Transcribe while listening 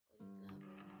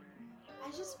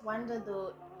just wonder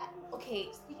though. Okay,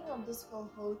 speaking of this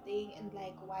whole thing and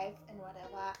like wife and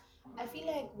whatever, I feel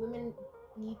like women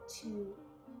need to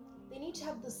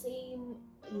have the same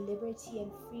liberty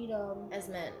and freedom as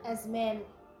men.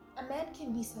 A man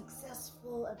can be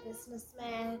successful, a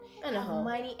businessman, and have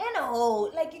money, and a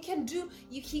whole. Like he can be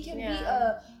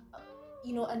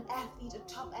an athlete, a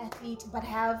top athlete, but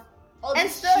have all and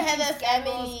still have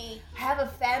a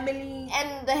family.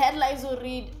 And the headlines will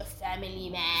read a family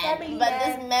man.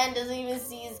 This man doesn't even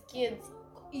see his kids.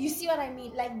 You see what I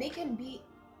mean? Like they can be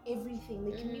everything.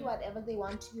 They can be whatever they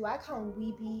want to be. Why can't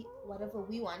we be whatever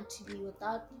we want to be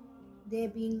without there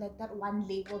being like that one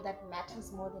label that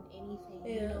matters more than anything?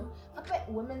 Yeah. You know, but I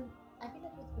feel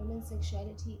like with women's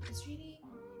sexuality,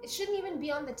 it shouldn't even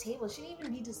be on the table. It shouldn't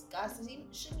even be discussed. It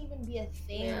shouldn't even be a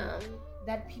thing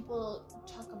that people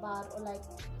talk about or like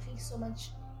place so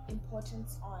much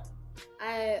importance on.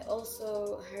 I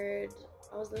also heard,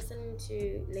 I was listening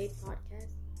to Late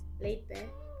Bear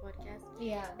podcast.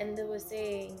 Yeah. And they were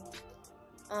saying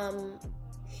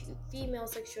female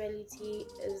sexuality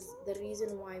is the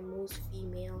reason why most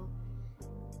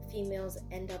females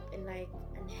end up in like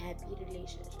unhappy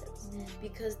relationships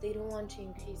because they don't want to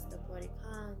increase the body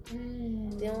count.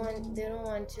 They don't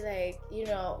want to like, you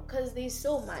know, because there's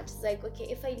so much. It's like, okay,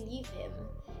 if I leave him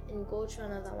and go to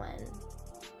another one,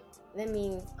 that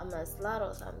means I'm a slut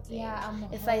or something. Yeah,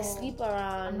 if I sleep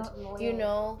around, you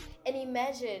know, and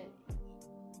imagine.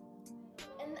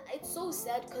 And it's so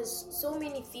sad because so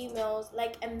many females,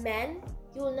 like a man,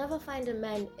 you will never find a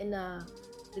man in a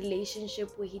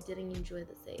relationship where he didn't enjoy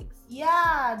the sex.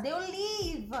 Yeah, they will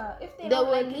leave. If they don't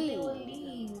like it, they will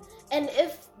leave. And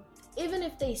even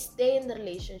if they stay in the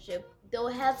relationship, they'll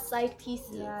have side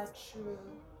pieces. Yeah, true.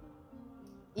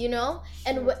 You know?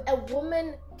 True. And a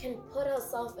woman can put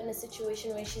herself in a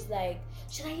situation where she's like,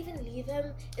 should I even leave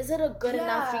him? Is it a good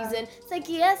enough reason? It's like,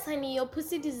 yes, honey, your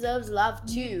pussy deserves love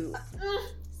too.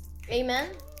 Amen?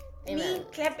 Me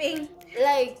clapping.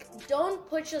 Like, don't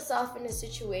put yourself in a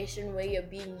situation where you're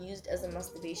being used as a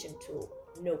masturbation tool.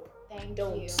 Nope.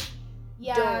 Don't.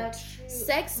 Yeah, don't. True.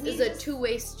 Sex is a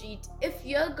two-way street. If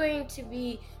you're going to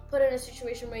be put in a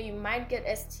situation where you might get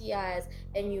STIs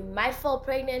and you might fall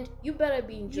pregnant, you better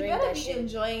be enjoying that shit.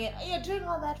 Enjoying it. You're doing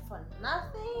all that for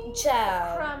nothing?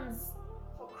 Child.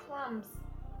 For crumbs.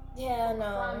 Yeah,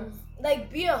 no. Crumbs.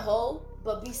 Like, be a hoe,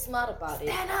 but be smart about it.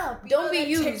 Stand up. Don't be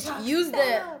used. Use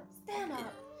them. Stand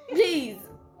up. Please.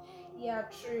 Yeah,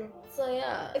 true. So,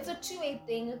 yeah. It's a two-way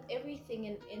thing with everything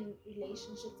in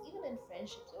relationships, even in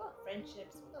friendships. We're going to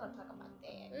talk about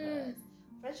that.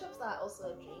 Friendships are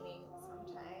also draining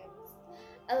sometimes.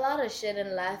 A lot of shit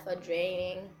in life are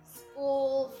draining.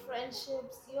 School,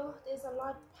 friendships, there's a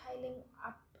lot piling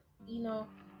up, you know.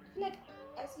 I feel like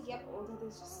as you get older,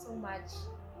 there's just so much.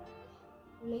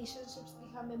 Relationships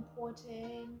become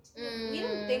important. We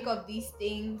didn't think of these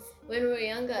things when we were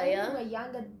younger. When we were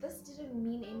younger, this didn't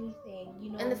mean anything,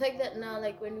 you know. And the fact that now,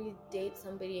 like, when we date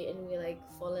somebody and we like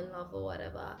fall in love or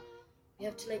whatever, we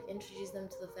have to like introduce them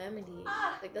to the family.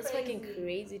 Like, that's crazy. fucking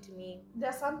crazy to me. There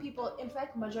are some people, in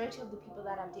fact, majority of the people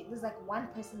that I've dated, there's like one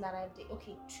person that I've dated,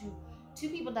 okay, two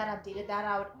people that I've dated that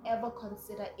I would ever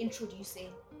consider introducing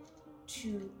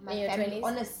to my family 20s?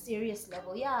 On a serious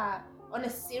level. Yeah, on a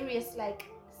serious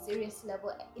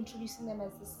level, introducing them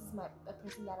as this is the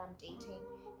person that I'm dating,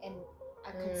 and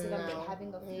I consider them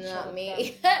having a future. Not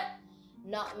me.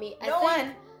 Not me.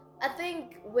 I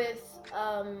think with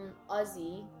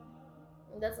Ozzy,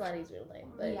 that's not his real name,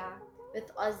 but yeah,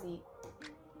 with Ozzy,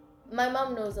 my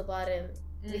mom knows about him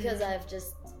because I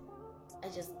just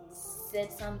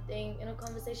said something in a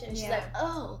conversation and she's like,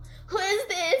 oh, who is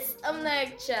this? I'm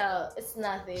like, child, it's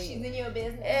nothing. She's in your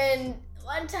business. And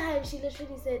one time she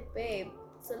literally said, babe,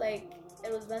 so like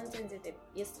it was Valentine's Day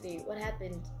yesterday, what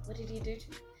happened? What did he do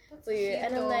for you?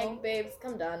 And I'm like, babes,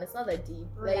 calm down, it's not that deep.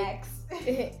 Relax.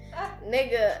 Like,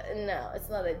 nigga, no, it's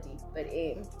not that deep. But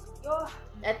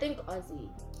I think Ozzy.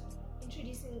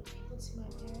 Introducing people to my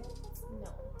parents? No.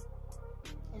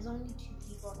 There's only 2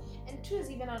 people. And 2 is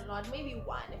even a lot. Maybe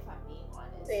 1 if I'm being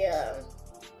honest. Yeah.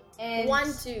 And 1,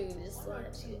 2. Just 1 or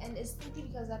 2. And it's simply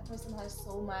because that person has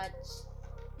so much.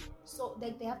 So,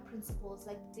 like, they have principles.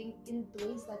 Like, in the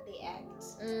ways that they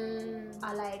act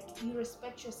are like, you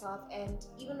respect yourself. And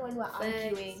even when we're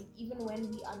arguing, even when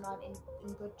we are not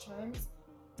in good terms,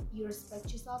 you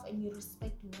respect yourself and you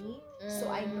respect me. So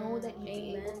I know that you'll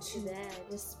be able to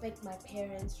respect my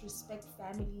parents, respect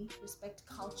family, respect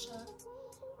culture.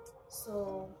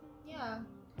 So yeah,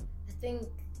 I think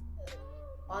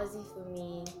Ozzy, for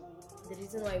me, the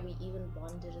reason why we even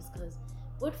bonded is because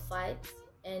we'd fight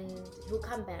and he'll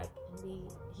come back and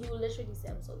he will literally say,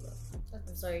 I'm so sorry.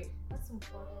 I'm sorry. That's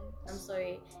important. I'm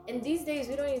sorry. And these days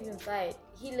we don't even fight.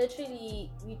 We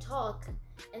talk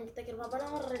and he's like, no,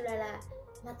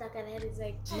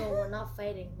 we're not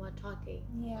fighting, we're talking.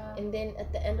 Yeah. And then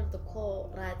at the end of the call,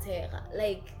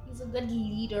 like, he's a good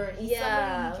leader. He's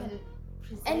yeah. somebody you can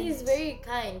present. And he's very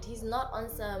kind. He's not on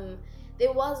some.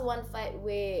 There was one fight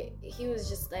where he was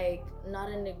just like not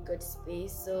in a good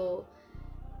space, so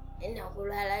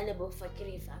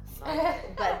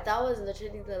but that was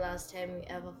literally the last time we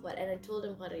ever fought. And I told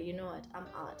him, you know what, I'm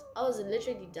out. I was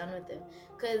literally done with him,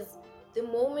 because the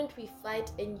moment we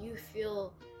fight and you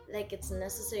feel like it's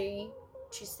necessary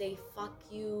to say fuck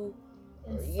you,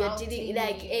 you're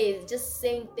like, hey, just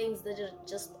saying things that are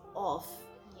just off,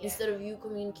 instead of you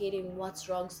communicating what's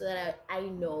wrong so that I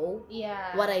know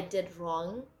what I did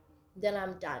wrong, then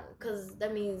I'm done. Because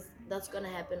that means that's going to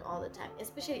happen all the time.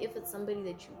 Especially if it's somebody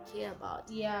that you care about.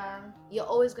 Yeah. You're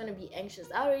always going to be anxious.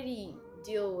 I already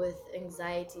deal with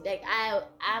anxiety. Like,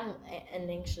 I'm an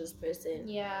anxious person.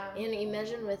 Yeah. And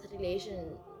imagine with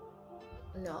relation,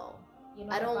 no.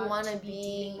 I don't want to be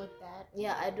dealing with that.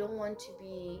 Yeah, I don't want to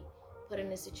be put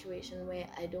in a situation where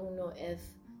I don't know if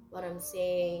what I'm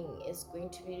saying is going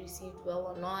to be received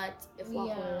well or not, if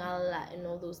and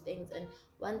all those things. And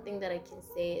one thing that I can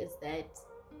say is that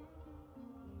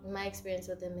my experience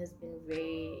with him has been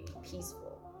very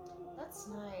peaceful. That's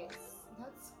nice.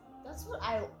 That's what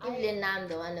I even I'm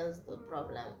the one that's the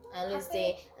problem. I always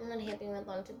say I'm not happy with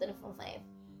 1, 2, 3, 4, 5.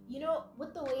 You know,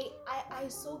 with the way I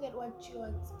so get what you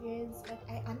experience, like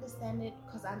I understand it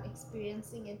because I'm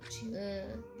experiencing it too.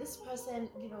 This person,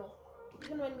 you know,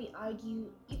 even when we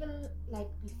argue, even like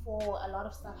before a lot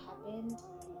of stuff happened,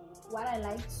 what I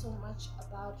liked so much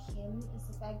about him is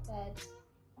the fact that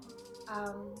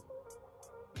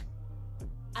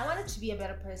I wanted to be a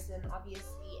better person,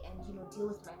 obviously, and, you know, deal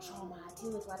with my trauma,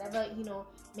 deal with whatever, you know,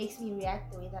 makes me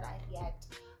react the way that I react.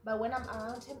 But when I'm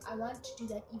around him, I want to do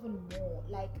that even more.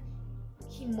 Like,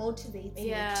 he motivates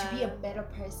me to be a better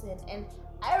person. And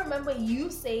I remember you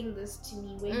saying this to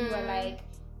me when you were like,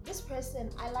 this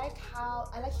person, I like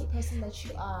the person that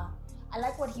you are. I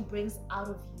like what he brings out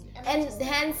of you. And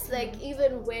hence, like,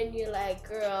 even when you're like,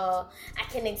 girl, I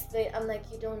can explain, I'm like,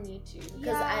 you don't need to,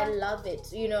 because I love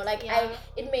it. You know, like,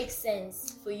 it makes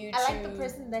sense for you I like the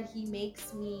person that he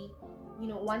makes me, you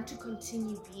know, want to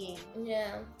continue being.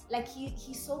 Yeah. Like,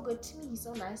 he's so good to me. He's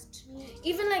so nice to me.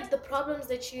 Even, like, the problems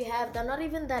that you have, they're not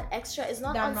even that extra. It's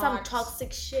not some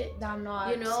toxic shit. They're not.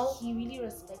 You know? He really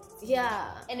respects me.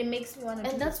 Yeah. And it makes me want to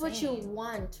do And that's what you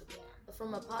want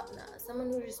from a partner.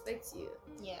 Someone who respects you.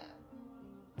 Yeah.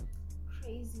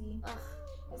 Crazy. Ugh.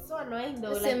 It's so annoying,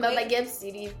 though. Listen, like, Baba Gap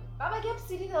City. Baba Gap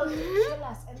City, they'll kill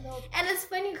us. And it's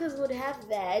funny because we'd have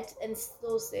that and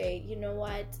still say, you know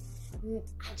what?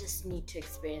 I just need to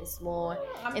experience more.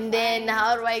 Then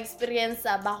how do I experience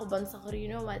that? You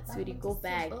know what, sweetie? Go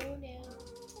back.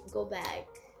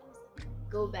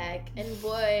 Go back. And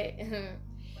boy,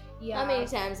 how many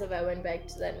times have I went back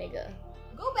to that nigga?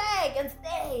 Go back and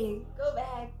stay. Go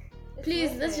back.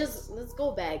 Please, let's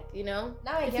go back, you know?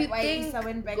 Now I get why Issa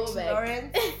went back to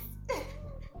Lawrence.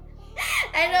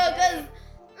 I know, because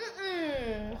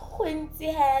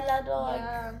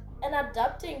and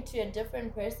adapting to a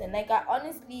different person. Like, I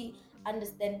honestly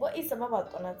understand what Issa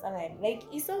about like,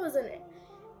 Issa wasn't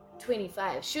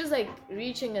 25. She was like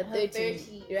reaching a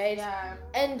 30, right? Yeah.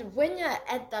 And when you're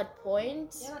at that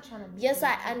point, you're not trying to yes,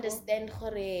 I understand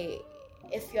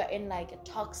if you're in like a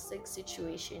toxic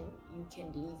situation, you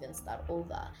can leave and start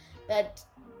over. But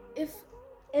if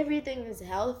everything is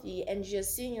healthy and you're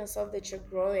seeing yourself that you're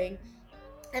growing,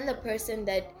 and the person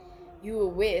that you were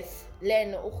with,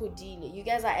 you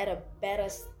guys are at a better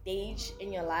stage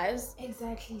in your lives.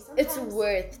 Exactly. Sometimes it's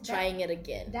worth trying it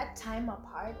again. That time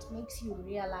apart makes you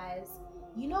realize,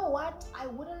 you know what? I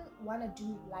wouldn't want to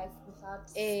do life without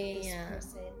this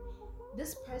person.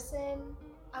 This person,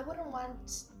 I wouldn't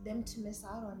want them to miss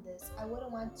out on this. I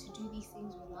wouldn't want to do these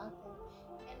things without them.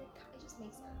 And it just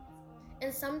makes sense.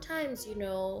 And sometimes, you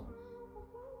know,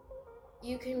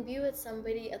 you can be with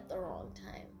somebody at the wrong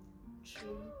time.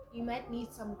 True. You might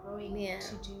need some growing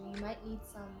to do. You might need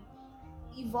some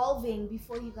evolving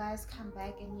before you guys come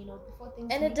back and, you know, before things.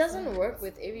 And it doesn't work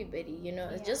with everybody, you know.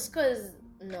 Yeah. Just because,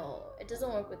 no, it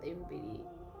doesn't work with everybody.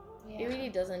 Yeah. It really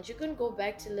doesn't. You can go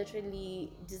back to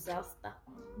literally disaster.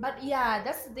 But yeah,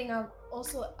 that's the thing.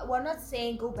 We're not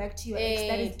saying go back to your ex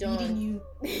that is beating you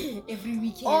every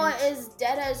weekend. Or is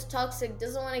dead as toxic,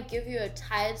 doesn't want to give you a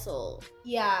title.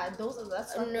 Yeah,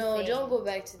 that's not no, don't go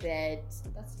back to that.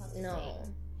 That's not the no.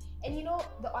 thing. And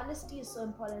the honesty is so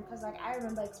important, because like I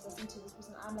remember expressing to this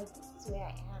person, I'm like, this is where I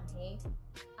am, hey,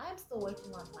 I'm still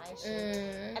working on my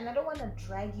shit, and I don't want to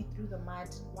drag you through the mud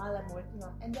while I'm working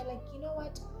on. And they're like, you know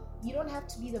what, you don't have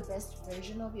to be the best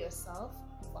version of yourself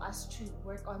for us to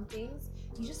work on things.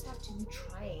 You just have to be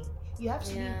trying. You have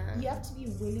to be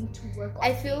willing to work on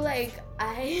I feel things. like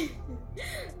I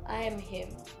am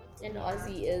him and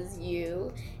Ozzy is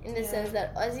you, in the sense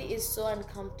that Ozzy is so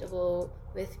uncomfortable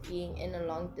with being in a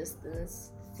long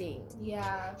distance thing.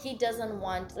 Yeah. He doesn't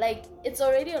want, like, it's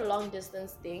already a long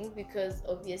distance thing because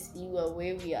obviously we're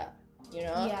where we are,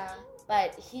 Yeah.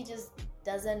 But he just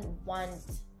doesn't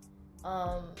want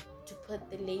to put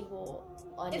the label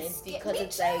on it, because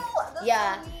it's too. like That's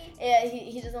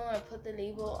he doesn't want to put the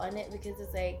label on it, because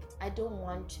it's like, I don't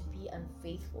want to be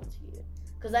unfaithful to you,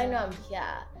 because I know I'm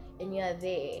here and you're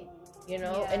there,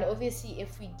 and obviously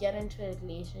if we get into a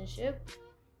relationship,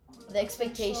 the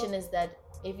expectation is that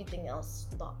everything else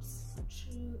stops.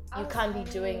 True. You can't be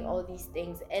doing all these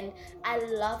things. And I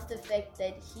love the fact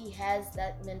that he has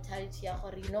that mentality,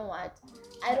 you know what,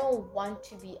 I don't want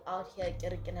to be out here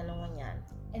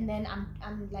and then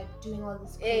I'm like doing all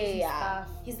this crazy stuff.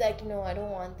 He's like, no, I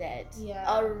don't want that.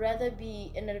 I'd rather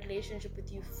be in a relationship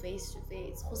with you face to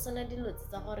face.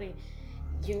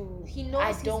 He knows I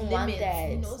his don't limits. want that.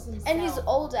 He knows himself. And he's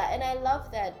older, and I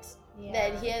love that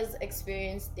he has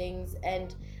experienced things.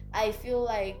 And I feel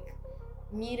like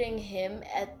meeting him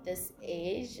at this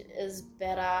age is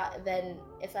better than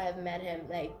if I have met him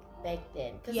like back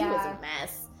then, because he was a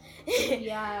mess.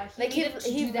 Like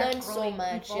he learned so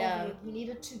much. Evolving. He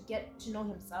needed to get to know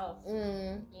himself.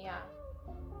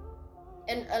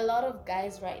 And a lot of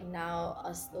guys right now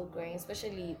are still growing,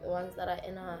 especially the ones that are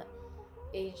in our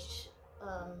age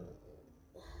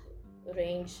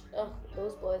range. Oh,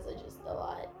 those boys are just a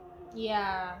lot.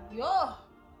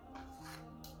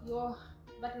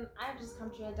 But I've just come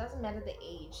to it doesn't matter the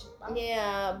age.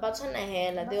 But on the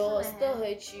hand, they'll still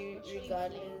hurt you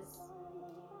regardless.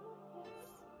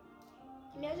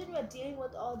 Imagine we're dealing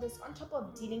with all this on top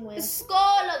of dealing with school,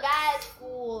 guys.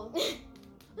 School.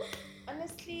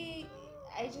 Honestly,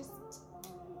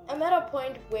 I'm at a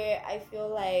point where I feel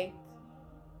like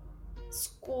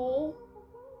school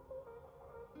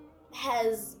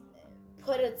has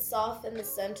put itself in the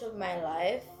center of my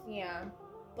life.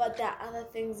 But there are other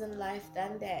things in life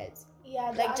than that.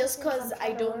 Like, just because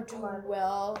I don't do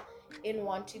well in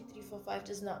 1, 2, 3, 4, 5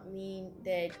 does not mean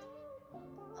that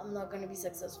I'm not going to be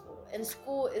successful. And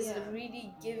school is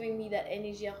really giving me that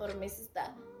energy. My sister,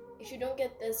 if you don't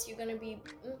get this, you're going to be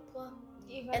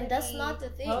and that's not the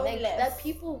thing. Like, there are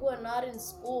people who are not in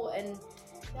school and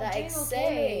they're excelling.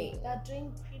 Okay. They're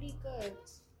doing pretty good.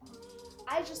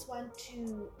 I just want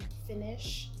to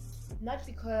finish, not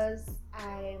because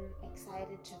I'm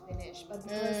excited to finish, but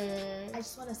because I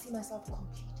just want to see myself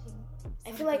completing.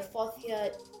 I feel like 4th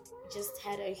year just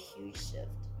had a huge shift.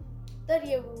 3rd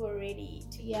year we were ready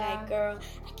to be like, girl,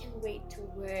 I can't wait to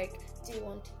work. Do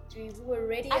 1, 2, 3. We were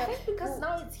ready. I think because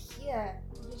now it's here,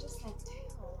 you're just like,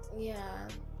 damn.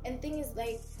 And thing is,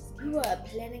 like, we were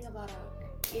planning about our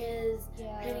careers,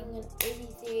 planning on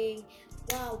everything.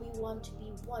 Wow, we want to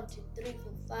be 1, 2, 3,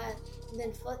 4, 5. And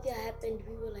then 4th year happened.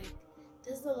 We were like,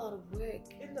 there's a lot of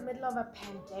work in the middle of a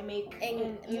pandemic,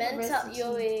 and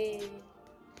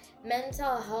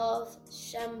mental health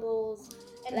shambles,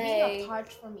 and being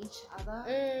apart from each other.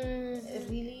 It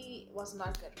really was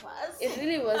not good for us. It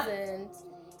really wasn't.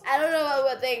 I don't know what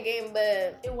we're thinking,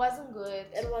 but it wasn't good.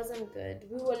 It wasn't good.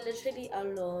 We were literally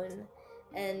alone,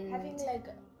 and having like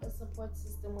a support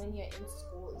system when you're in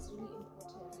school is really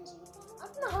important. I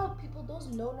don't know how people, those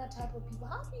loner type of people,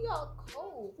 how do y'all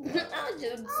cope? I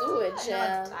just do it,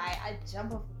 I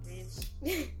jump off the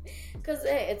bridge. Because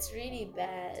it's really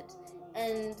bad.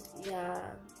 And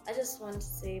I just want to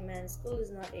say, man, school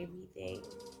is not everything.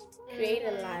 Create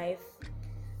a life.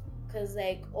 Because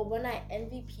like, when I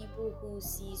envy people who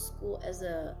see school as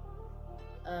a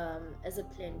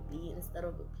plan B instead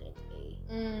of a plan A.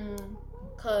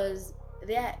 Because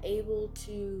they are able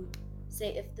to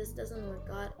say, if this doesn't work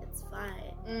out, it's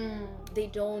fine. They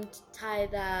don't tie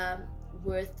their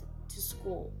worth to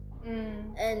school.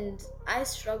 And I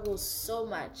struggle so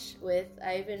much with,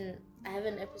 I have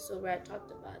an episode where I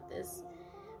talked about this,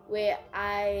 where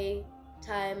I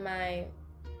tie my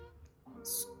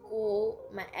school,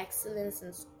 my excellence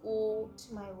in school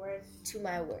to my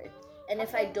worth. And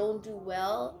if I don't do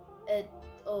well,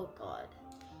 oh God.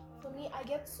 For me, I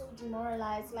get so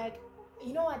demoralized. Like,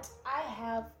 you know what? I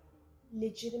have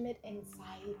legitimate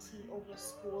anxiety over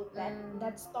school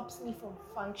that stops me from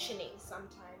functioning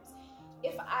sometimes.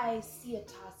 if I see a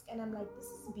task and I'm like, this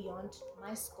is beyond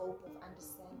my scope of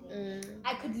understanding,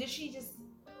 I could literally just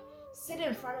sit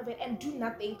in front of it and do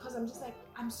nothing because I'm just like,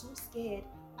 I'm so scared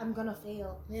I'm gonna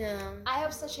fail. I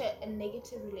have such a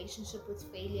negative relationship with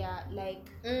failure. Like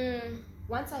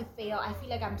once I fail, I feel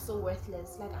like I'm so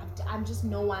worthless. Like I'm just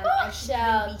no one. I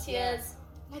shouldn't be here.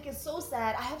 Like it's so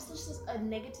sad. I have such a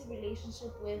negative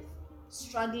relationship with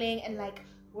struggling and like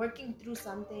working through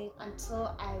something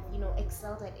until I've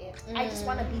excelled at it. I just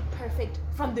want to be perfect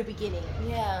from the beginning.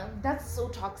 That's so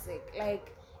toxic.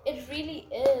 Like it really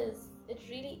is. It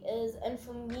really is. And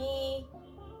for me,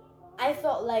 I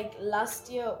felt like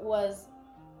last year was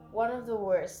one of the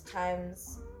worst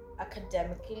times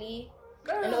academically.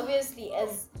 And obviously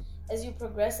as you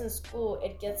progress in school,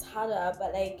 it gets harder,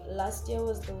 but like last year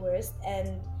was the worst,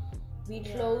 and we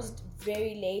closed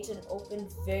very late and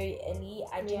opened very early.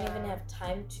 I didn't even have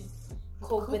time to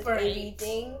cope with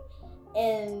everything,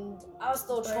 and I was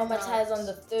still traumatized on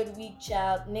the third week,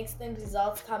 child. Next thing,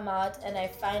 results come out and I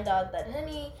find out that,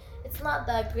 honey, it's not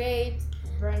that great.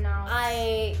 Burnout.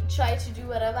 I tried to do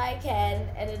whatever I can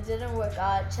and it didn't work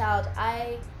out, child.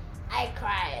 I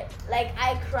cried. Like,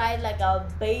 I cried like a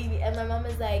baby, and my mom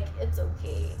is like, it's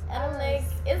okay. And I'm like,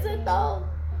 is it though?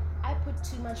 I put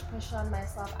too much pressure on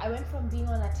myself. I went from being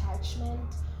on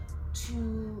attachment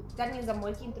to, that means I'm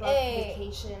working throughout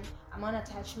vacation, I'm on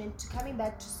attachment, to coming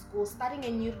back to school, starting a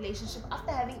new relationship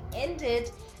after having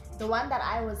ended the one that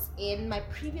I was in, my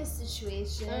previous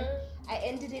situation. I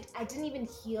ended it. I didn't even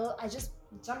heal. I just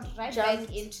jumped back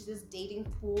into this dating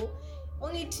pool,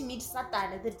 only to meet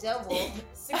Satan, the devil.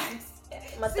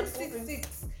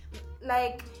 666.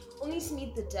 Like, only to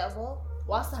meet the devil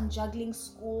whilst I'm juggling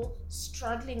school,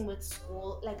 struggling with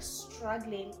school, trying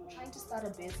to start a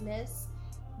business.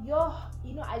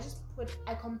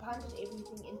 I compounded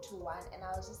everything into one, and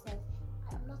I was just like,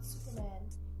 I'm not Superman.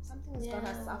 Something is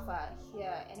gonna suffer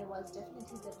here, and it was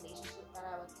definitely the relationship that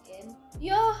I was in.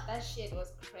 That shit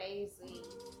was crazy.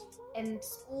 And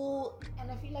school, and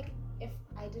I feel like if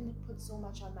I didn't put so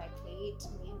much on my plate,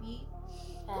 maybe.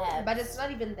 But it's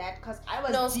not even that, because I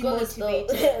was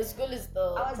demotivated. School is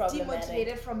still I was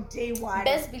demotivated from day one.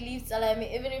 Best believe, Salami,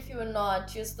 even if you were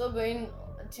not, you're still going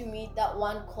to meet that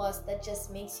one course that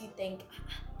just makes you think,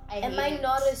 am I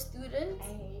not a student? I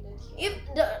hate it.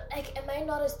 Am I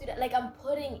not a student? Like, I'm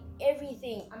putting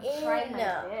everything in. Trying my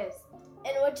best.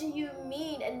 And what do you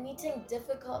mean? And meeting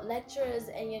difficult lecturers,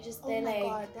 and you're just there like... Oh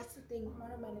my god, that's the thing.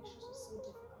 One of my lectures was so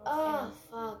difficult. Oh,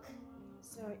 fuck.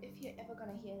 So, if you're ever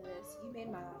gonna hear this, you made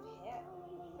my life hell.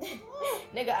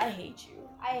 Nigga, I hate you.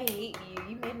 I hate you.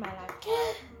 You made my life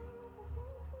hell.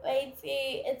 Wait,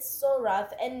 see, it's so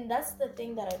rough, and that's the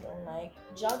thing that I don't like.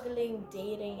 Juggling,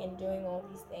 dating, and doing all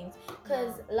these things.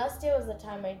 Because last year was the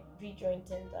time I rejoined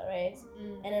Tinder, right?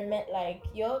 And I met like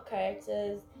your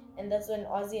characters, and that's when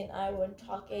Ozzy and I weren't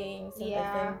talking. So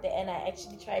and I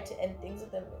actually tried to end things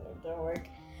with them, and it didn't work.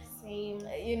 Same.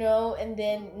 And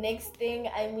then next thing,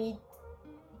 I meet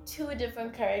two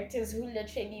different characters who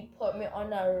literally put me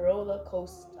on a roller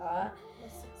coaster.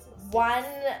 One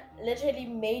literally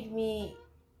made me,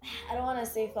 I don't want to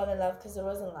say fall in love because it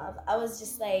wasn't love. I was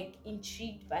just like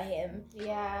intrigued by him.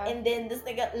 Yeah. And then this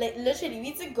nigga like literally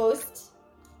meets a ghost.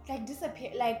 Like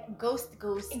disappear, like ghost.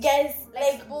 Guys,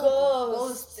 like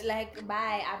ghost. Like,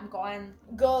 bye, I'm gone.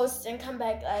 Ghost, and come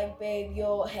back like, babe,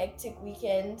 your hectic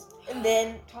weekend. And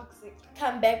then toxic.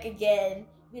 Come back again.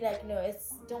 Be like, no,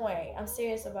 don't worry, I'm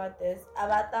serious about this. I'm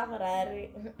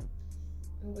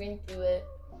going through it.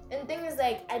 And the thing is,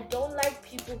 like, I don't like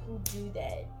people who do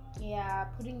that. Yeah,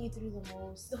 putting you through the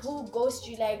most. Who ghost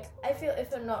you. Like, I feel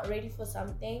if you're not ready for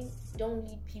something, don't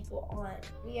lead people on.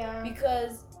 Yeah.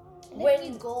 Because let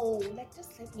me go. Like,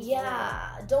 just let me go.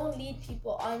 Yeah, don't lead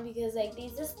people on, because like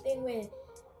there's this thing when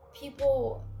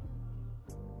people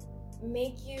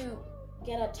make you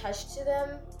get attached to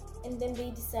them, and then they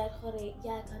decide, I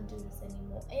can't do this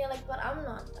anymore. And you're like, but I'm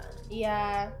not done.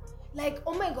 Yeah. Like,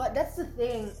 oh my god, that's the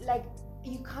thing. Like,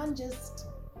 you can't just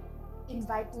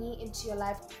invite me into your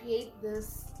life, create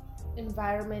this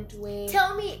environment where...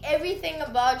 Tell me everything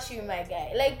about you, my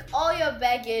guy. Like, all your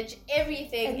baggage,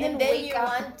 everything. And then you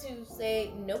want to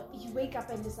say, nope. You wake up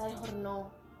and decide, oh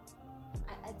no,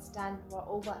 it's done, we're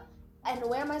over. And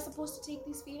where am I supposed to take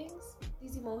these feelings?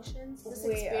 These emotions? This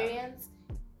experience?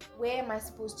 Where am I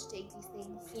supposed to take these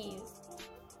things? Please.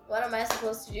 What am I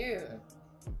supposed to do?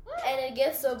 And it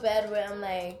gets so bad where I'm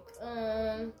like,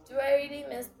 do I really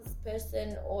miss this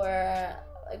person, or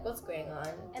like what's going on?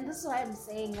 And this is why I'm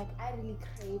saying, like, I really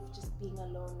crave just being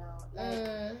alone now.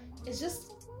 Like,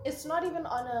 it's not even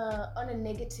on a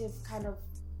negative kind of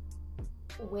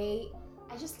way.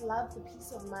 I just love the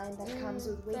peace of mind that comes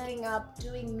with waking up,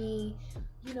 doing me,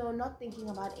 not thinking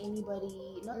about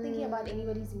anybody, not thinking about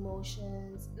anybody's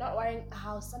emotions, not worrying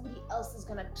how somebody else is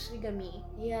gonna trigger me.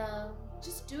 Yeah.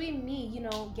 Just doing me,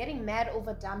 getting mad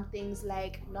over dumb things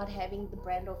like not having the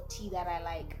brand of tea that I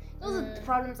like. Those are the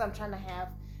problems I'm trying to have,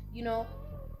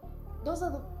 those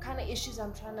are the kind of issues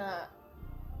I'm trying to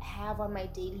have on my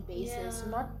daily basis,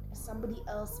 not somebody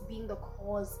else being the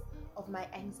cause of my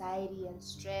anxiety and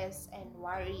stress and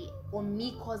worry, or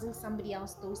me causing somebody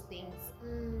else those things.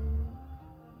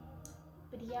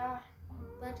 But yeah,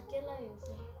 get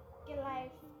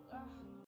life.